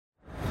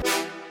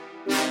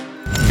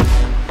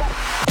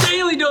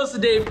Daily Dose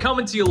of Dave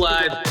coming to you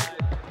live.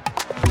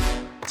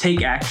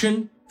 Take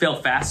action, fail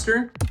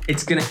faster.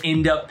 It's gonna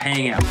end up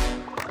paying out.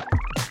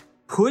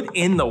 Put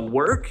in the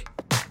work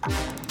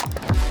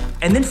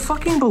and then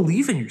fucking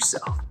believe in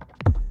yourself.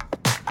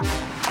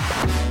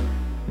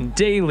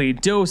 Daily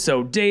Dose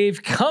of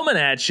Dave coming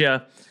at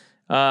you.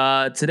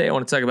 Today I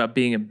want to talk about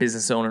being a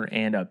business owner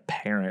and a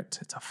parent.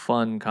 It's a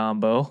fun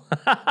combo.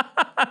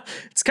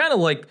 It's kind of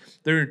like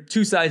they're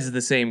two sides of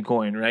the same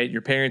coin, right?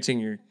 You're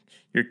parenting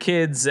your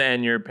kids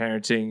and you're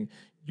parenting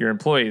your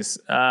employees.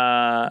 What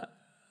I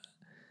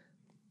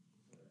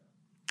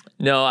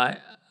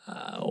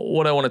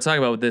want to talk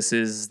about with this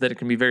is that it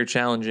can be very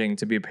challenging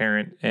to be a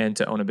parent and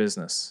to own a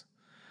business.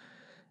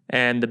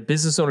 And the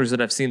business owners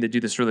that I've seen that do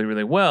this really,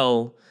 really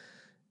well,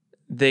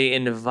 they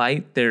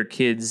invite their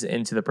kids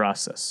into the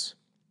process.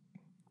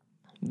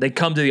 They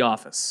come to the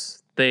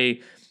office. They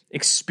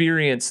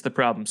experience the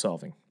problem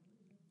solving.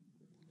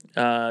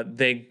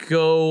 They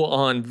go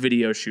on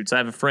video shoots. I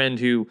have a friend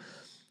who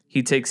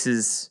he takes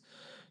his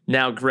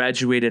now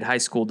graduated high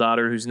school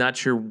daughter who's not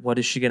sure what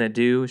is she going to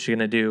do. Is she going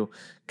to do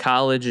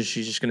college? Is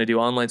she just going to do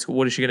online school?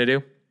 What is she going to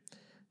do?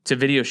 To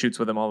video shoots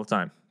with him all the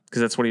time because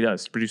that's what he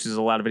does. He produces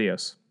a lot of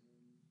videos.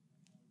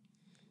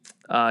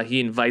 He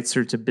invites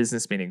her to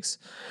business meetings.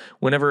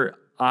 Whenever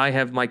I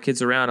have my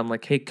kids around, I'm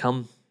like, hey,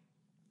 come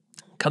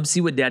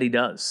see what daddy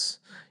does.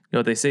 You know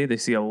what they say? They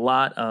see a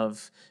lot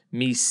of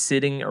me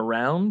sitting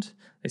around.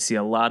 They see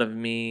a lot of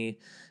me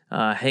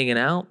hanging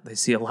out. They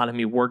see a lot of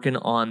me working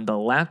on the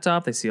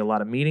laptop. They see a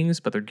lot of meetings,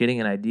 but they're getting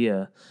an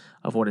idea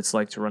of what it's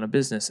like to run a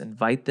business.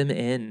 Invite them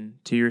in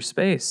to your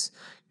space.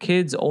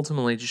 Kids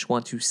ultimately just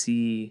want to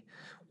see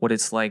what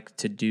it's like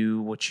to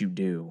do what you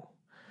do.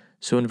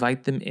 So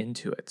invite them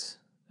into it.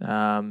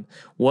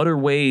 What are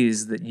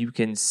ways that you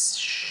can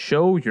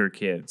show your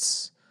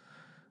kids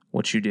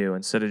what you do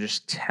instead of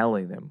just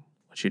telling them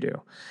what you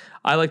do?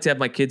 I like to have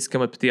my kids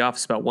come up to the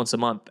office about once a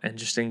month and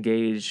just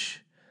engage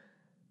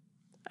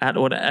at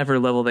whatever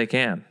level they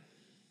can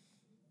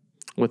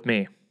with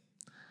me.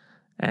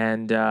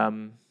 And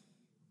I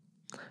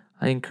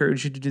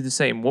encourage you to do the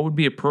same. What would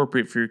be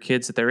appropriate for your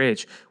kids at their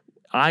age?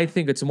 I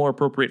think it's more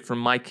appropriate for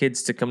my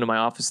kids to come to my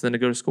office than to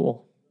go to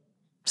school.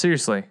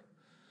 Seriously.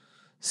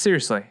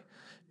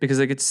 Because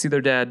they get to see their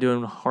dad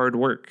doing hard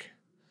work.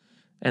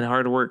 And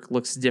hard work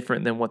looks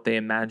different than what they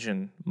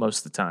imagine most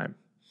of the time.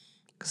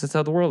 Because that's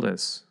how the world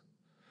is.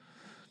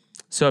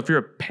 So if you're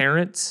a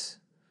parent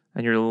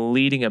and you're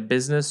leading a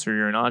business or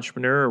you're an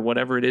entrepreneur or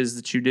whatever it is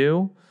that you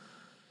do,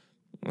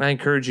 I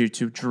encourage you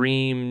to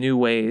dream new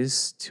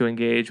ways to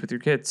engage with your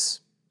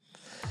kids.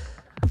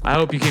 I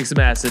hope you kick some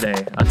ass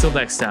today. Until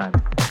next time,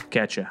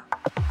 catch ya.